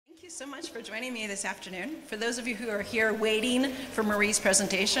so much for joining me this afternoon. For those of you who are here waiting for Marie's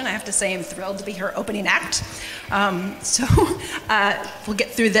presentation, I have to say I'm thrilled to be her opening act. We'll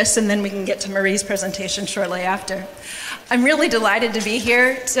get through this and then we can get to Marie's presentation shortly after. I'm really delighted to be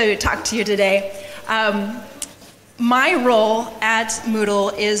here to talk to you today. My role at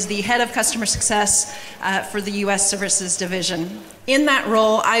Moodle is the head of customer success for the US Services Division. In that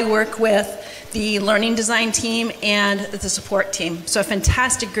role, I work with the learning design team and the support team. So a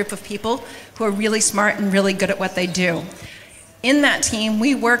fantastic group of people who are really smart and really good at what they do. In that team,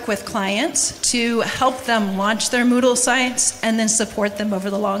 we work with clients to help them launch their Moodle sites and then support them over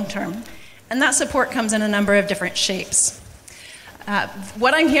the long term. And that support comes in a number of different shapes.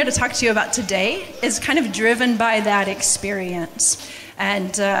 What I'm here to talk to you about today is kind of driven by that experience.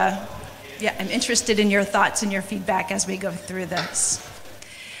 And yeah, I'm interested in your thoughts and your feedback as we go through this.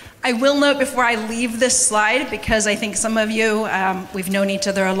 I will note before I leave this slide, because I think some of you, we've known each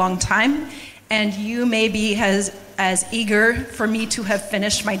other a long time, and you may be as eager for me to have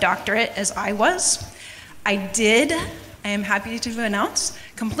finished my doctorate as I was. I did, I am happy to announce,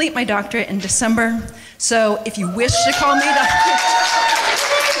 complete my doctorate in December. So if you wish to call me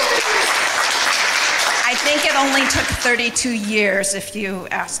I think it only took 32 years if you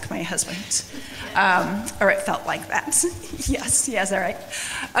ask my husband. Or it felt like that. Yes, all right.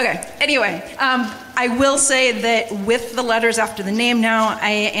 Okay, anyway, I will say that with the letters after the name now,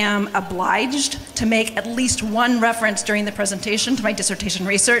 I am obliged to make at least one reference during the presentation to my dissertation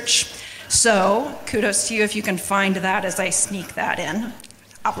research. So kudos to you if you can find that as I sneak that in.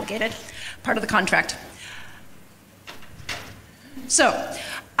 Obligated, part of the contract. So,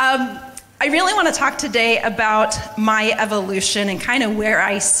 I really want to talk today about my evolution and kind of where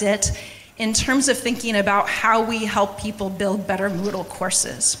I sit in terms of thinking about how we help people build better Moodle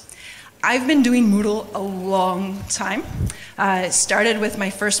courses. I've been doing Moodle a long time. Started with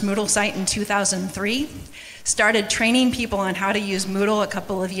my first Moodle site in 2003. Started training people on how to use Moodle a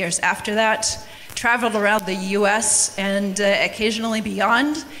couple of years after that. Traveled around the US and occasionally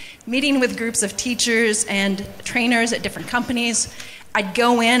beyond, meeting with groups of teachers and trainers at different companies. I'd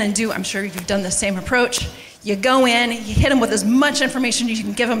go in and do, I'm sure you've done the same approach. You go in, you hit them with as much information as you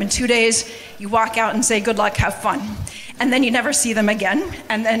can give them in 2 days. You walk out and say, good luck, have fun. And then you never see them again.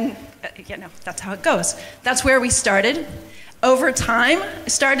 And then, you know, that's how it goes. That's where we started. Over time,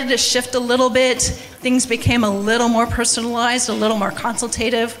 it started to shift a little bit. Things became a little more personalized, a little more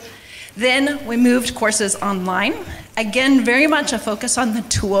consultative. Then we moved courses online. Again, very much a focus on the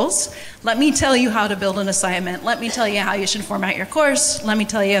tools. Let me tell you how to build an assignment. Let me tell you how you should format your course. Let me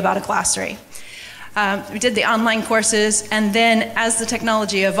tell you about a glossary. We did the online courses, and then as the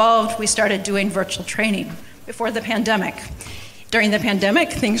technology evolved, we started doing virtual training before the pandemic. During the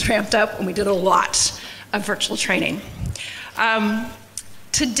pandemic, things ramped up, and we did a lot of virtual training.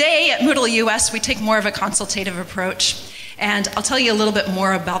 Today at Moodle US, we take more of a consultative approach. And I'll tell you a little bit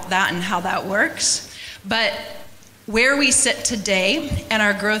more about that and how that works. But where we sit today and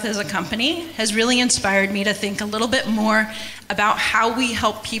our growth as a company has really inspired me to think a little bit more about how we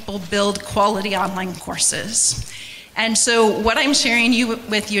help people build quality online courses. And so what I'm sharing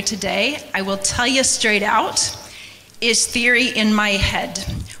with you today, I will tell you straight out, is theory in my head.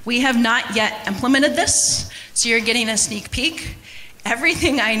 We have not yet implemented this, so you're getting a sneak peek.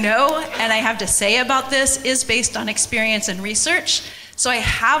 Everything I know and I have to say about this is based on experience and research. So I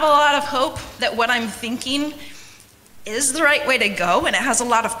have a lot of hope that what I'm thinking is the right way to go, and it has a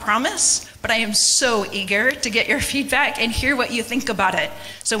lot of promise, but I am so eager to get your feedback and hear what you think about it.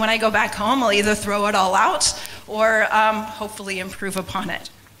 So when I go back home, I'll either throw it all out or hopefully improve upon it.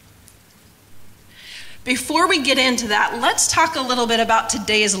 Before we get into that, let's talk a little bit about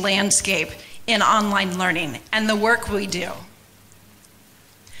today's landscape in online learning and the work we do.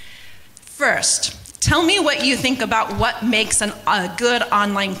 First, tell me what you think about what makes a good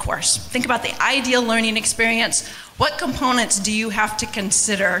online course. Think about the ideal learning experience. What components do you have to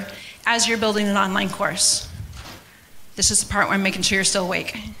consider as you're building an online course? This is the part where I'm making sure you're still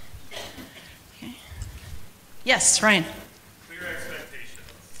awake. Okay. Yes, Ryan. Clear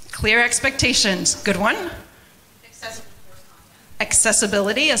expectations. Clear expectations. Good one. Accessible course content.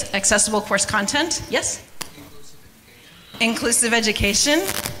 Accessibility, accessible course content. Yes? Inclusive education.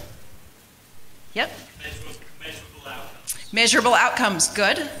 Yep. Measurable outcomes. Measurable outcomes,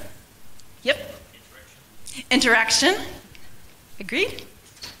 good. Yep. Interaction. Agreed?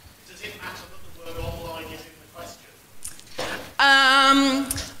 Does it matter that the word online is in the question?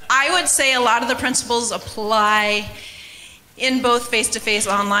 I would say a lot of the principles apply in both face-to-face,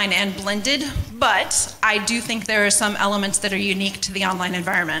 online, and blended, but I do think there are some elements that are unique to the online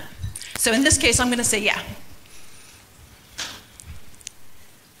environment. So in this case, I'm going to say yeah.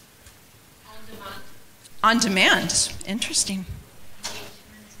 On demand. Interesting.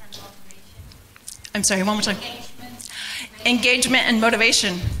 I'm sorry, one more time. Engagement and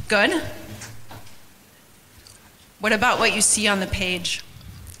motivation. Good. What about what you see on the page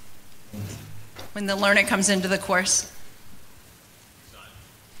when the learner comes into the course?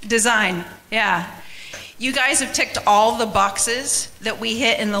 Design. Yeah. You guys have ticked all the boxes that we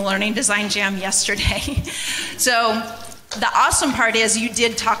hit in the Learning Design Jam yesterday. So the awesome part is you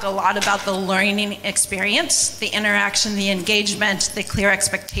did talk a lot about the learning experience, the interaction, the engagement, the clear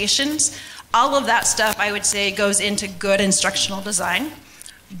expectations. All of that stuff, I would say, goes into good instructional design.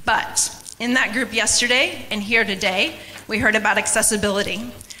 But in that group yesterday and here today, we heard about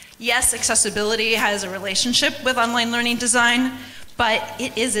accessibility. Yes, accessibility has a relationship with online learning design, but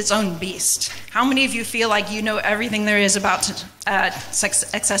it is its own beast. How many of you feel like you know everything there is about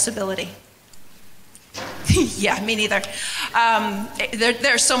accessibility? Yeah, me neither.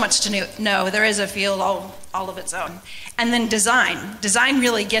 There's so much to know. There is a field all of its own. And then design. Design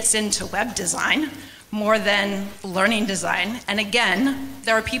really gets into web design more than learning design. And again,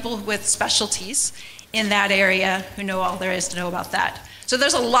 there are people with specialties in that area who know all there is to know about that. So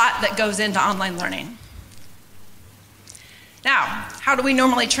there's a lot that goes into online learning. Now, how do we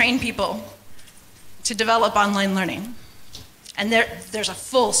normally train people to develop online learning? And there's a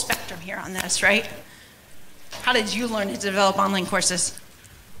full spectrum here on this, right? How did you learn to develop online courses?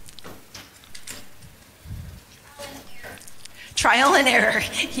 Trial and error.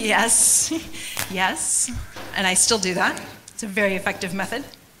 Yes, yes. And I still do that. It's a very effective method.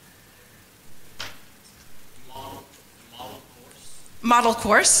 Model course. Model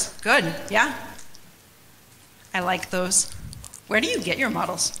course, good, yeah. I like those. Where do you get your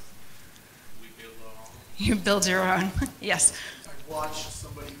models? We build our own. You build your own, yes. I watched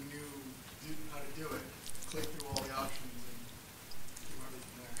somebody who knew how to do it, click through all the options and do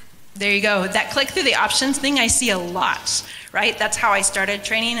everything there. There you go. That click through the options thing I see a lot, right? That's how I started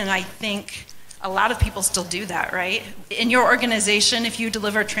training, and I think a lot of people still do that, right? In your organization, if you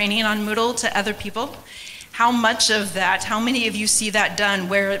deliver training on Moodle to other people, how much of that, how many of you see that done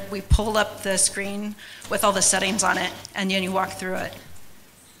where we pull up the screen with all the settings on it and then you walk through it?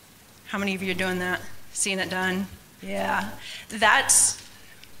 How many of you are doing that? Seeing it done? Yeah. That's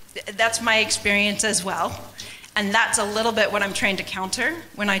my experience as well. And that's a little bit what I'm trying to counter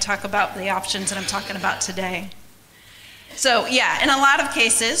when I talk about the options that I'm talking about today. So yeah, in a lot of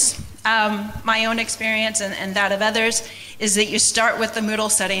cases, my own experience and that of others is that you start with the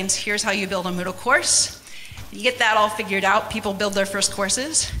Moodle settings. Here's how you build a Moodle course. You get that all figured out, people build their first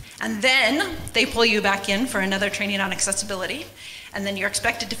courses, and then they pull you back in for another training on accessibility, and then you're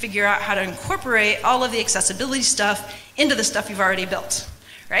expected to figure out how to incorporate all of the accessibility stuff into the stuff you've already built,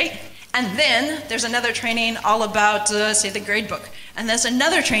 right? And then there's another training all about, say, the gradebook, and there's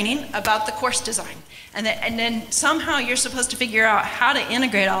another training about the course design. And then somehow you're supposed to figure out how to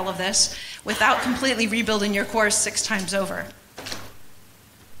integrate all of this without completely rebuilding your course 6 times over.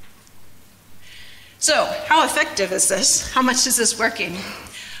 So, how effective is this? How much is this working?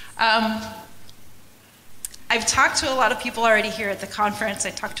 I've talked to a lot of people already here at the conference. I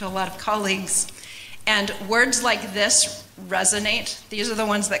talked to a lot of colleagues, and words like this resonate. These are the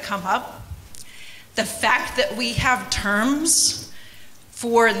ones that come up. The fact that we have terms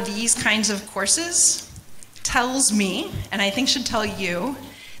for these kinds of courses tells me, and I think should tell you,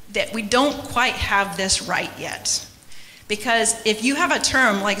 that we don't quite have this right yet. Because if you have a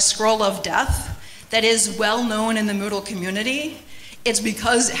term like scroll of death that is well known in the Moodle community, it's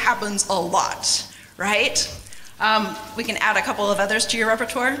because it happens a lot, right? We can add a couple of others to your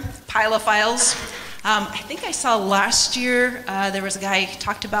repertoire. Pile of files. I think I saw last year, there was a guy who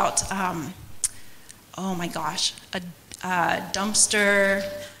talked about, oh my gosh, a dumpster,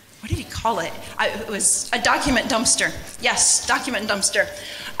 what did he call it? It was a document dumpster. Yes, document dumpster.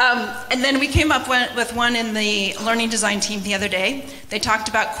 And then we came up with one in the learning design team the other day. They talked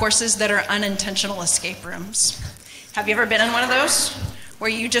about courses that are unintentional escape rooms. Have you ever been in one of those? Where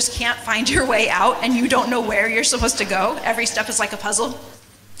you just can't find your way out and you don't know where you're supposed to go? Every step is like a puzzle.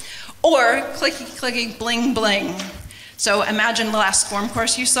 Or clicky, clicky, bling, bling. So imagine the last SCORM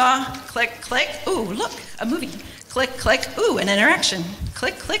course you saw. Click, click, ooh, look, a movie. Click, click, ooh, an interaction.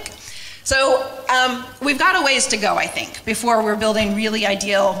 Click, click. So we've got a ways to go, I think, before we're building really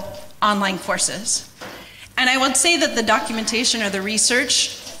ideal online courses. And I would say that the documentation or the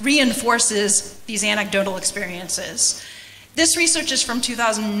research reinforces these anecdotal experiences. This research is from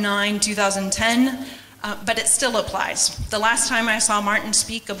 2009, 2010, but it still applies. The last time I saw Martin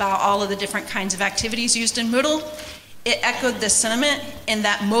speak about all of the different kinds of activities used in Moodle, it echoed this sentiment in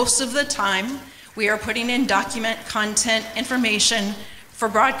that most of the time we are putting in document, content, information for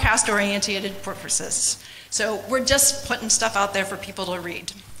broadcast-oriented purposes. So we're just putting stuff out there for people to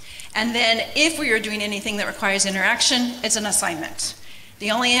read. And then if we are doing anything that requires interaction, it's an assignment. The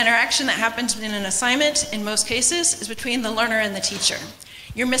only interaction that happens in an assignment, in most cases, is between the learner and the teacher.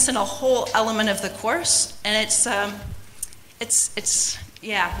 You're missing a whole element of the course, and it's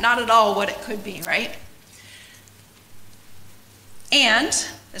not at all what it could be, right? And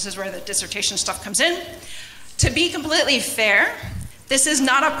this is where the dissertation stuff comes in. To be completely fair, this is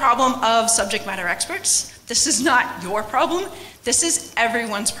not a problem of subject matter experts. This is not your problem. This is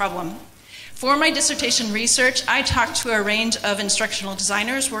everyone's problem. For my dissertation research, I talked to a range of instructional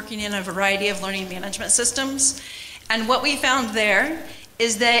designers working in a variety of learning management systems. And what we found there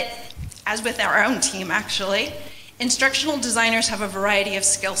is that, as with our own team actually, instructional designers have a variety of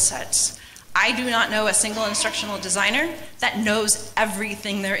skill sets. I do not know a single instructional designer that knows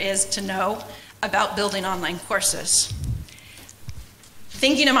everything there is to know about building online courses.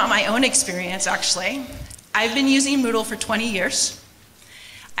 Thinking about my own experience, actually, I've been using Moodle for 20 years.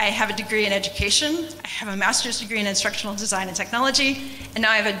 I have a degree in education, I have a master's degree in instructional design and technology, and now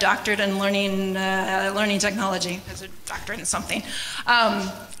I have a doctorate in learning technology, as a doctorate in something.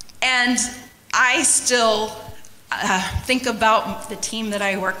 And I still think about the team that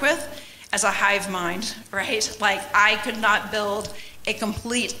I work with as a hive mind, right? Like, I could not build a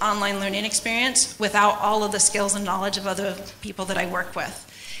complete online learning experience without all of the skills and knowledge of other people that I work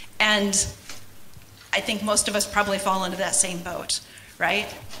with. And I think most of us probably fall into that same boat, right?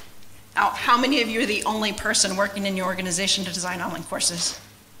 Now, how many of you are the only person working in your organization to design online courses?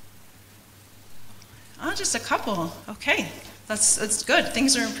 Oh, just a couple. Okay, that's good.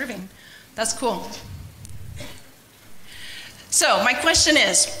 Things are improving. That's cool. So my question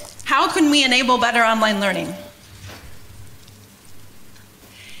is, how can we enable better online learning?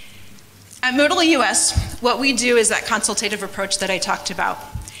 At Moodle US, what we do is that consultative approach that I talked about.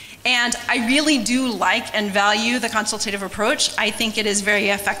 And I really do like and value the consultative approach. I think it is very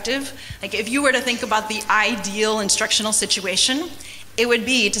effective. Like, if you were to think about the ideal instructional situation, it would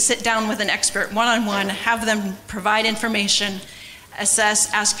be to sit down with an expert one-on-one, have them provide information,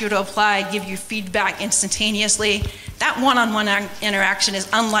 assess, ask you to apply, give you feedback instantaneously. That one-on-one interaction is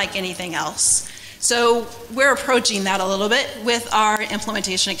unlike anything else. So we're approaching that a little bit with our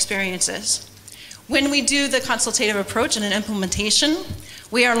implementation experiences. When we do the consultative approach in an implementation,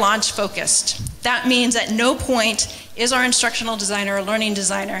 we are launch focused. That means at no point is our instructional designer or learning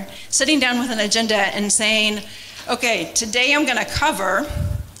designer sitting down with an agenda and saying, okay, today I'm going to cover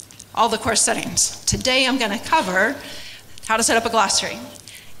all the course settings. Today I'm going to cover how to set up a glossary.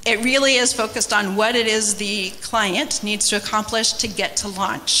 It really is focused on what it is the client needs to accomplish to get to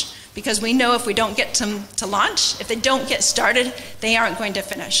launch. Because we know if we don't get to launch, if they don't get started, they aren't going to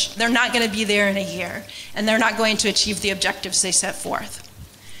finish. They're not going to be there in a year, and they're not going to achieve the objectives they set forth.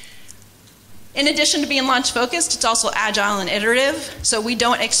 In addition to being launch focused, it's also agile and iterative, so we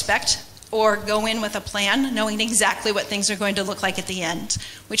don't expect or go in with a plan knowing exactly what things are going to look like at the end.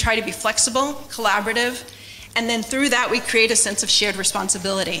 We try to be flexible, collaborative, and then through that we create a sense of shared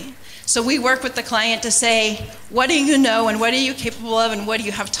responsibility. So we work with the client to say, what do you know and what are you capable of and what do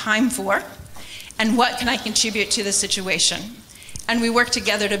you have time for? And what can I contribute to the situation? And we work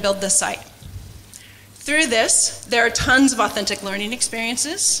together to build the site. Through this, there are tons of authentic learning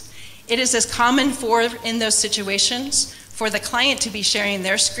experiences. It is as common in those situations for the client to be sharing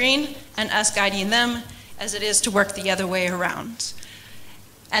their screen and us guiding them as it is to work the other way around.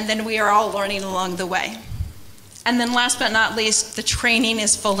 And then we are all learning along the way. And then last but not least, the training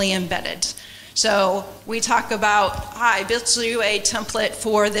is fully embedded. So we talk about, I built you a template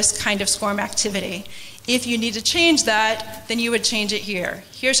for this kind of SCORM activity. If you need to change that, then you would change it here.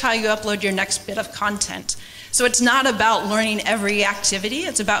 Here's how you upload your next bit of content. So it's not about learning every activity,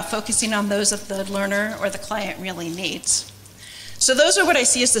 it's about focusing on those that the learner or the client really needs. So those are what I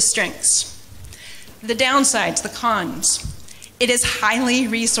see as the strengths. The downsides, the cons. It is highly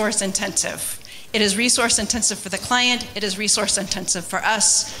resource intensive. It is resource intensive for the client, it is resource intensive for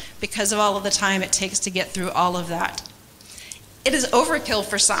us because of all of the time it takes to get through all of that. It is overkill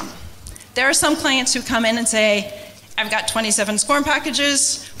for some. There are some clients who come in and say, I've got 27 SCORM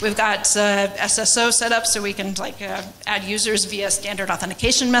packages, we've got SSO set up so we can add users via standard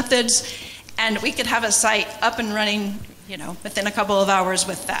authentication methods, and we could have a site up and running within a couple of hours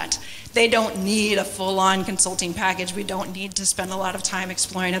with that. They don't need a full-on consulting package. We don't need to spend a lot of time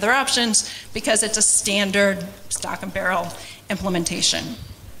exploring other options because it's a standard stock and barrel implementation.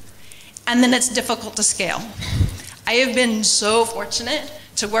 And then it's difficult to scale. I have been so fortunate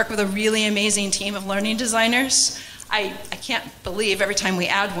to work with a really amazing team of learning designers. I can't believe every time we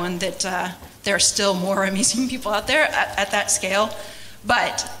add one that there are still more amazing people out there at that scale.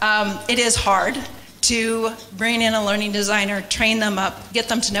 But it is hard to bring in a learning designer, train them up, get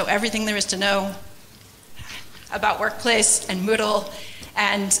them to know everything there is to know about Workplace and Moodle,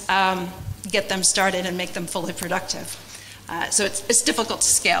 and get them started and make them fully productive. So it's difficult to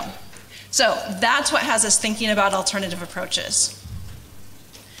scale. So that's what has us thinking about alternative approaches.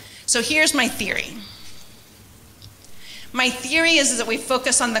 So here's my theory. My theory is that we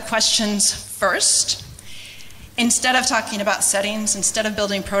focus on the questions first. Instead of talking about settings, instead of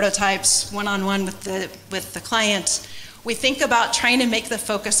building prototypes one-on-one with the client, we think about trying to make the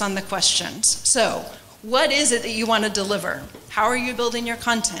focus on the questions. So what is it that you want to deliver? How are you building your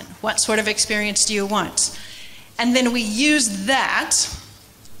content? What sort of experience do you want? And then we use that,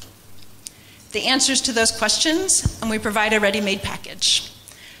 the answers to those questions, and we provide a ready-made package.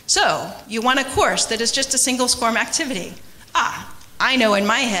 So you want a course that is just a single SCORM activity. I know in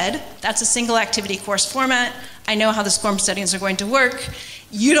my head that's a single activity course format. I know how the SCORM settings are going to work.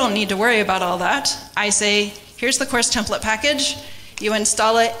 You don't need to worry about all that. I say, here's the course template package. You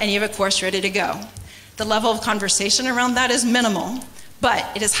install it, and you have a course ready to go. The level of conversation around that is minimal, but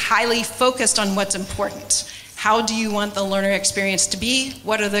it is highly focused on what's important. How do you want the learner experience to be?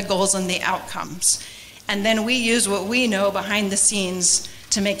 What are the goals and the outcomes? And then we use what we know behind the scenes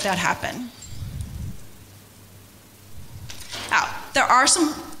to make that happen. Now, there are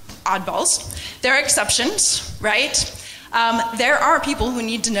some oddballs. There are exceptions, right? There are people who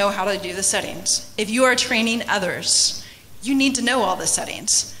need to know how to do the settings. If you are training others, you need to know all the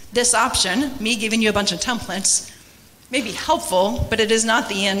settings. This option, me giving you a bunch of templates, may be helpful, but it is not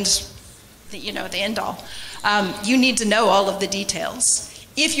the end, the end all. You need to know all of the details.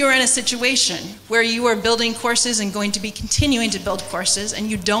 If you're in a situation where you are building courses and going to be continuing to build courses and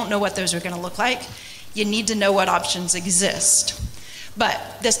you don't know what those are going to look like, you need to know what options exist.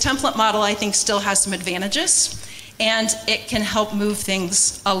 But this template model, I think, still has some advantages, and it can help move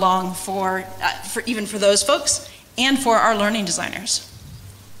things along for even for those folks and for our learning designers.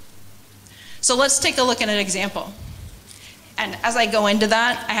 So let's take a look at an example. And as I go into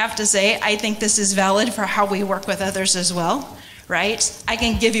that, I have to say, I think this is valid for how we work with others as well, right? I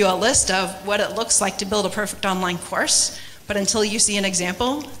can give you a list of what it looks like to build a perfect online course, but until you see an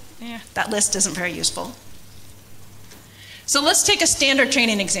example, that list isn't very useful. So let's take a standard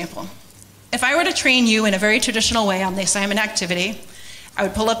training example. If I were to train you in a very traditional way on the assignment activity, I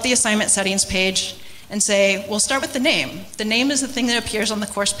would pull up the assignment settings page and say, we'll start with the name. The name is the thing that appears on the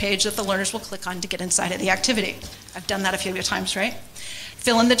course page that the learners will click on to get inside of the activity. I've done that a few times, right?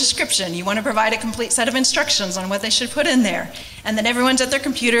 Fill in the description. You want to provide a complete set of instructions on what they should put in there. And then everyone's at their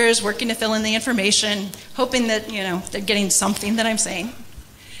computers working to fill in the information, hoping that they're getting something that I'm saying.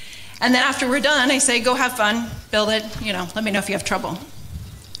 And then after we're done, I say, go have fun, build it, let me know if you have trouble.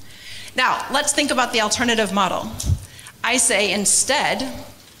 Now, let's think about the alternative model. I say instead,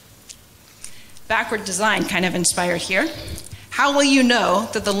 backward design kind of inspired here. How will you know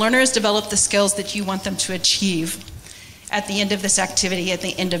that the learner has developed the skills that you want them to achieve at the end of this activity, at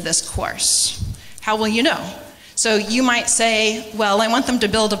the end of this course? How will you know? So you might say, well, I want them to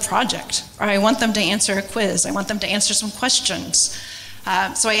build a project, or I want them to answer a quiz, I want them to answer some questions.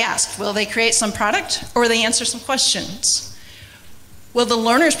 So I ask, will they create some product, or will they answer some questions? Will the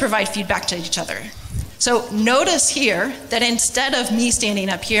learners provide feedback to each other? So notice here that instead of me standing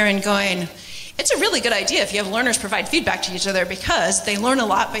up here and going, it's a really good idea if you have learners provide feedback to each other because they learn a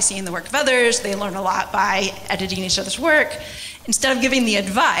lot by seeing the work of others, they learn a lot by editing each other's work. Instead of giving the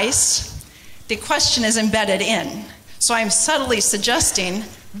advice, the question is embedded in. So I'm subtly suggesting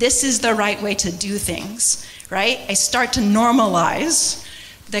this is the right way to do things, right? I start to normalize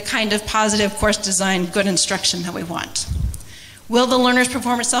the kind of positive course design, good instruction that we want. Will the learners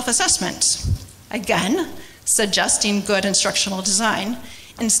perform a self-assessment? Again, suggesting good instructional design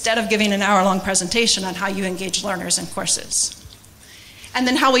instead of giving an hour-long presentation on how you engage learners in courses. And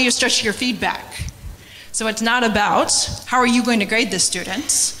then how will you structure your feedback? So it's not about how are you going to grade the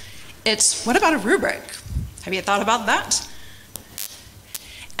students, it's what about a rubric? Have you thought about that?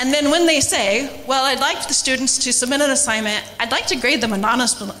 And then when they say, well, I'd like the students to submit an assignment, I'd like to grade them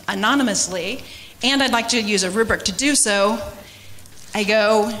anonymously, and I'd like to use a rubric to do so, I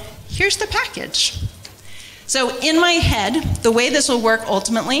go, here's the package. So in my head, the way this will work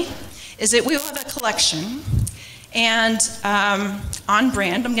ultimately is that we will have a collection, and on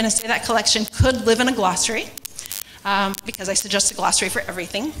brand, I'm going to say that collection could live in a glossary, because I suggest a glossary for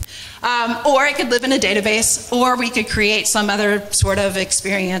everything, or it could live in a database, or we could create some other sort of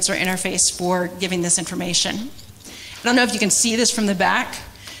experience or interface for giving this information. I don't know if you can see this from the back,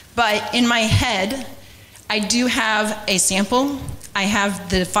 but in my head, I do have a sample. I have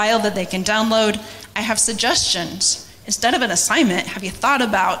the file that they can download. I have suggestions Instead of an assignment, have you thought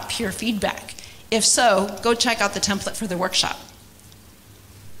about peer feedback? If so, go check out the template for the workshop.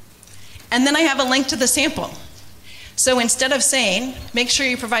 And then I have a link to the sample. So instead of saying, make sure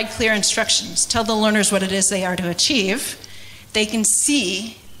you provide clear instructions, tell the learners what it is they are to achieve, they can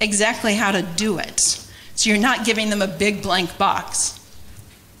see exactly how to do it. So you're not giving them a big blank box.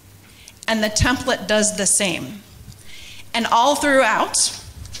 And the template does the same. And all throughout,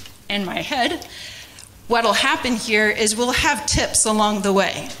 in my head, what'll happen here is we'll have tips along the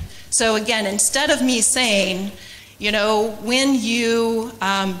way. So again, instead of me saying, you know, when you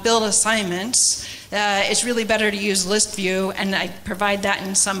build assignments, it's really better to use list view, and I provide that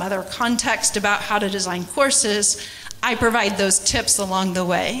in some other context about how to design courses, I provide those tips along the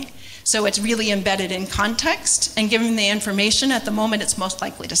way. So it's really embedded in context and giving the information at the moment it's most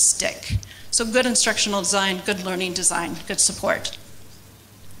likely to stick. So good instructional design, good learning design, good support.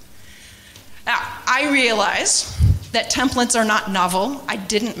 Now, I realize that templates are not novel. I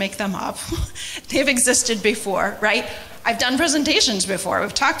didn't make them up. They've existed before, right? I've done presentations before.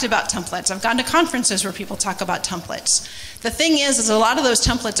 We've talked about templates. I've gone to conferences where people talk about templates. The thing is a lot of those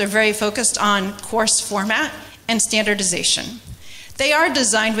templates are very focused on course format and standardization. They are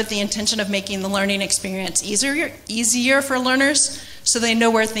designed with the intention of making the learning experience easier for learners so they know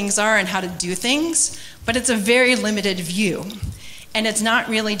where things are and how to do things, but it's a very limited view. And it's not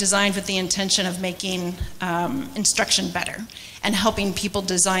really designed with the intention of making instruction better and helping people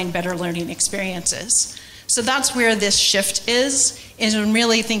design better learning experiences. So that's where this shift is in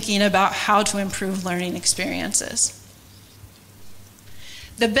really thinking about how to improve learning experiences.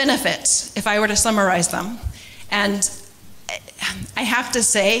 The benefits, if I were to summarize them, and I have to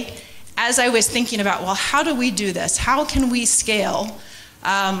say, as I was thinking about, well, how do we do this? How can we scale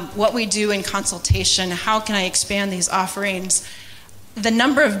what we do in consultation? How can I expand these offerings? The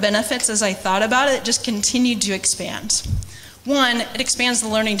number of benefits as I thought about it just continued to expand. One, it expands the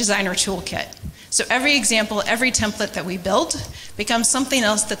Learning Designer Toolkit. So every example, every template that we build becomes something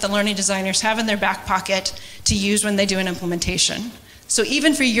else that the learning designers have in their back pocket to use when they do an implementation. So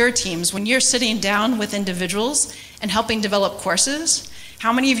even for your teams, when you're sitting down with individuals and helping develop courses,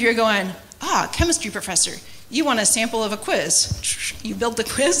 how many of you are going, chemistry professor, you want a sample of a quiz. You build the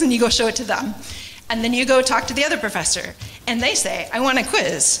quiz and you go show it to them. And then you go talk to the other professor, and they say, I want a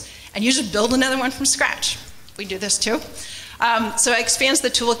quiz. And you just build another one from scratch. We do this too. So it expands the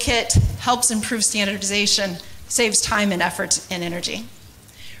toolkit, helps improve standardization, saves time and effort and energy.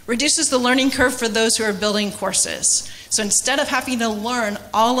 Reduces the learning curve for those who are building courses. So instead of having to learn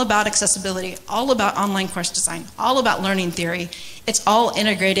all about accessibility, all about online course design, all about learning theory, it's all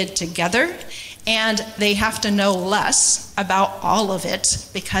integrated together. And they have to know less about all of it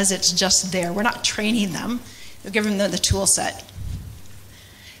because it's just there. We're not training them. We're giving them the tool set.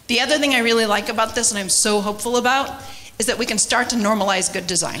 The other thing I really like about this, and I'm so hopeful about, is that we can start to normalize good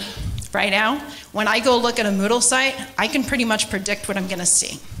design. Right now, when I go look at a Moodle site, I can pretty much predict what I'm going to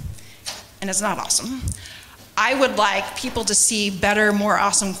see. And it's not awesome. I would like people to see better, more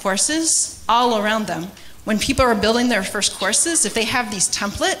awesome courses all around them. When people are building their first courses, if they have these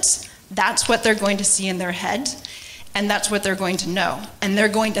templates, that's what they're going to see in their head, and that's what they're going to know. And they're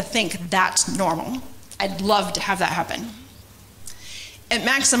going to think that's normal. I'd love to have that happen. It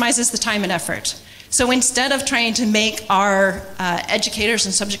maximizes the time and effort. So instead of trying to make our educators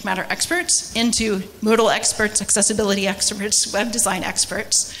and subject matter experts into Moodle experts, accessibility experts, web design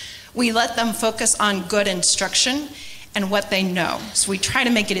experts, we let them focus on good instruction and what they know. So we try to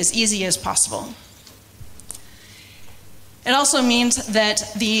make it as easy as possible. It also means that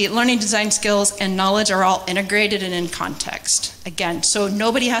the learning design skills and knowledge are all integrated and in context. Again, so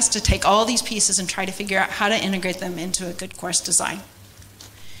nobody has to take all these pieces and try to figure out how to integrate them into a good course design.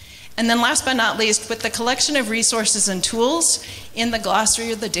 And then last but not least, with the collection of resources and tools in the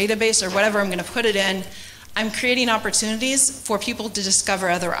glossary or the database or whatever I'm going to put it in, I'm creating opportunities for people to discover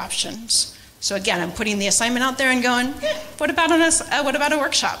other options. So again, I'm putting the assignment out there and going, what about a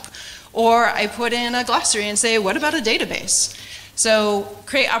workshop? Or I put in a glossary and say, what about a database? So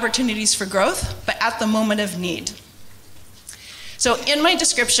create opportunities for growth, but at the moment of need. So in my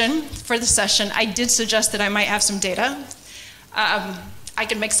description for the session, I did suggest that I might have some data. I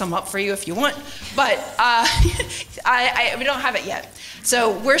can make some up for you if you want, but we don't have it yet.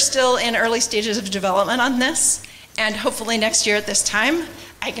 So we're still in early stages of development on this, and hopefully next year at this time,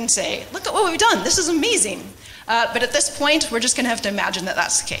 I can say, look at what we've done, this is amazing. But at this point, we're just gonna have to imagine that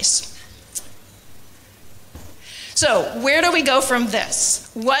that's the case. So where do we go from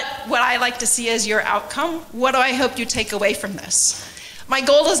this? What I like to see as your outcome? What do I hope you take away from this? My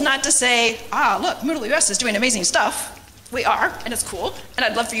goal is not to say, look, Moodle US is doing amazing stuff. We are, and it's cool, and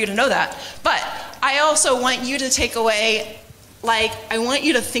I'd love for you to know that. But I also want you to take away, like, I want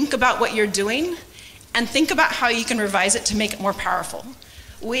you to think about what you're doing and think about how you can revise it to make it more powerful.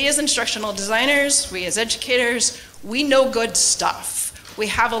 We as instructional designers, we as educators, we know good stuff. We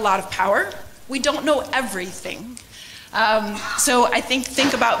have a lot of power. We don't know everything. So I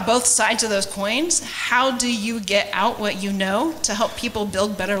think about both sides of those coins. How do you get out what you know to help people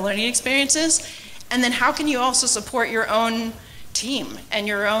build better learning experiences? And then how can you also support your own team and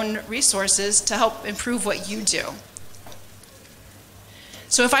your own resources to help improve what you do?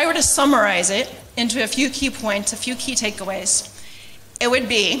 So if I were to summarize it into a few key points, a few key takeaways, it would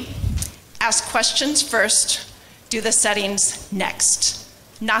be ask questions first, do the settings next,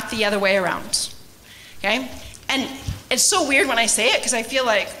 not the other way around, okay? And it's so weird when I say it because I feel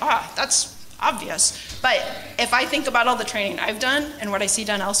like, that's obvious. But if I think about all the training I've done and what I see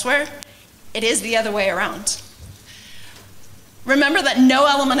done elsewhere, it is the other way around. Remember that no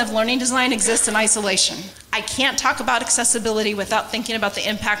element of learning design exists in isolation. I can't talk about accessibility without thinking about the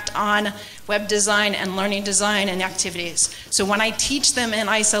impact on web design and learning design and activities. So when I teach them in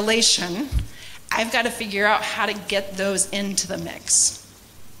isolation, I've got to figure out how to get those into the mix.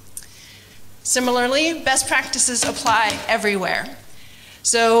 Similarly, best practices apply everywhere.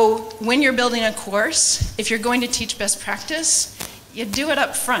 So when you're building a course, if you're going to teach best practice, you do it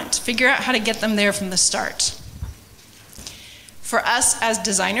up front. Figure out how to get them there from the start. For us as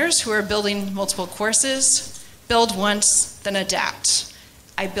designers who are building multiple courses, build once, then adapt.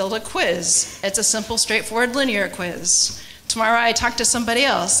 I build a quiz. It's a simple, straightforward linear quiz. Tomorrow I talk to somebody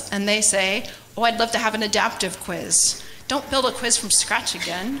else and they say, oh, I'd love to have an adaptive quiz. Don't build a quiz from scratch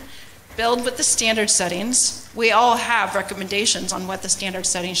again. Build with the standard settings. We all have recommendations on what the standard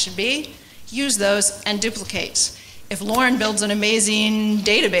settings should be. Use those and duplicate. If Lauren builds an amazing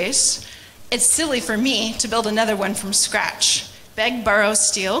database, it's silly for me to build another one from scratch. Beg, borrow,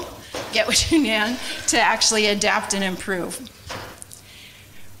 steal, get what you can to actually adapt and improve.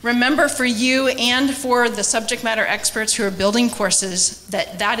 Remember, for you and for the subject matter experts who are building courses,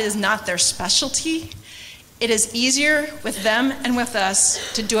 that is not their specialty. It is easier with them and with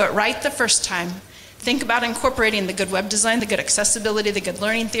us to do it right the first time. Think about incorporating the good web design, the good accessibility, the good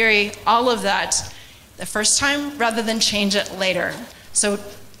learning theory, all of that the first time rather than change it later. So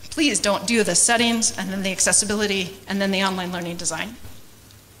please don't do the settings and then the accessibility and then the online learning design.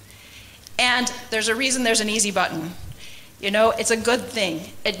 And there's a reason there's an easy button. You know, it's a good thing.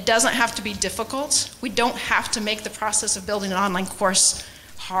 It doesn't have to be difficult. We don't have to make the process of building an online course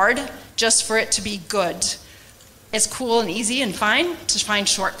hard just for it to be good. It's cool and easy and fine to find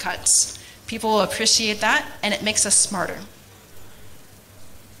shortcuts. People will appreciate that, and it makes us smarter.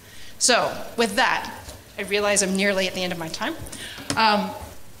 So, with that, I realize I'm nearly at the end of my time.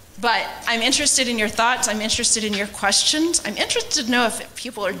 But I'm interested in your thoughts. I'm interested in your questions. I'm interested to know if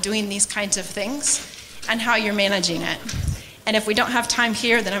people are doing these kinds of things and how you're managing it. And if we don't have time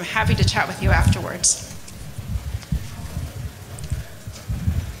here, then I'm happy to chat with you afterwards.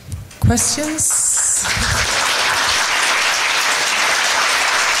 Questions?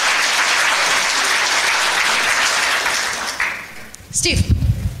 Steve.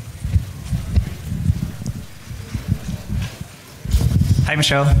 Hey,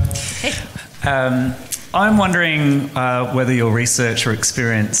 Michelle. Hey. I'm wondering whether your research or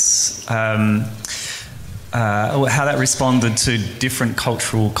experience, how that responded to different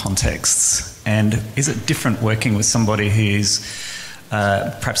cultural contexts, and is it different working with somebody who's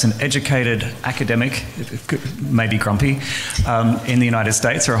perhaps an educated academic, maybe grumpy, in the United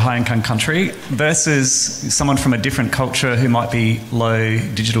States or a high-income country, versus someone from a different culture who might be low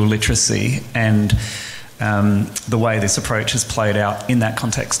digital literacy, and the way this approach has played out in that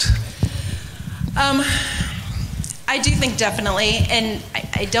context? I do think definitely, and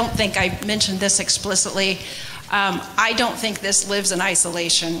I don't think I mentioned this explicitly, I don't think this lives in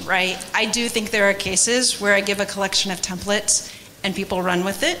isolation, right? I do think there are cases where I give a collection of templates and people run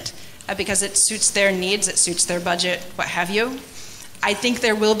with it because it suits their needs, it suits their budget, what have you. I think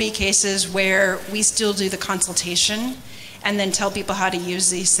there will be cases where we still do the consultation and then tell people how to use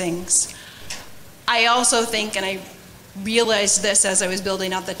these things. I also think, and I realized this as I was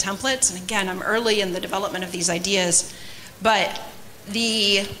building out the templates, and again, I'm early in the development of these ideas, but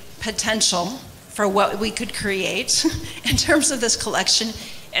the potential for what we could create in terms of this collection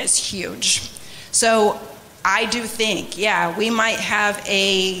is huge. So I do think, yeah, we might have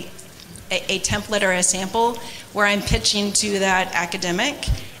a template or a sample where I'm pitching to that academic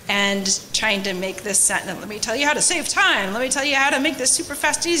and trying to make this sentence, let me tell you how to save time, let me tell you how to make this super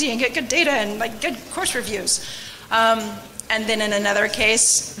fast, easy, and get good data and like good course reviews. And then in another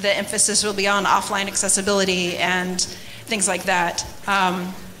case, the emphasis will be on offline accessibility and things like that.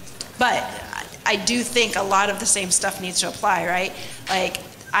 But I do think a lot of the same stuff needs to apply, right? Like,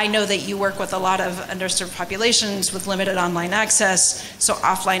 I know that you work with a lot of underserved populations with limited online access, so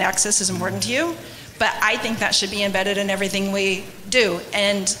offline access is important to you, but I think that should be embedded in everything we do.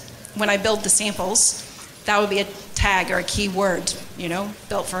 And when I build the samples, that would be a tag or a keyword, you know,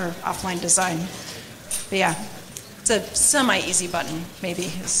 built for offline design. But yeah, it's a semi-easy button, maybe.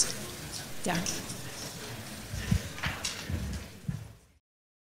 Yeah.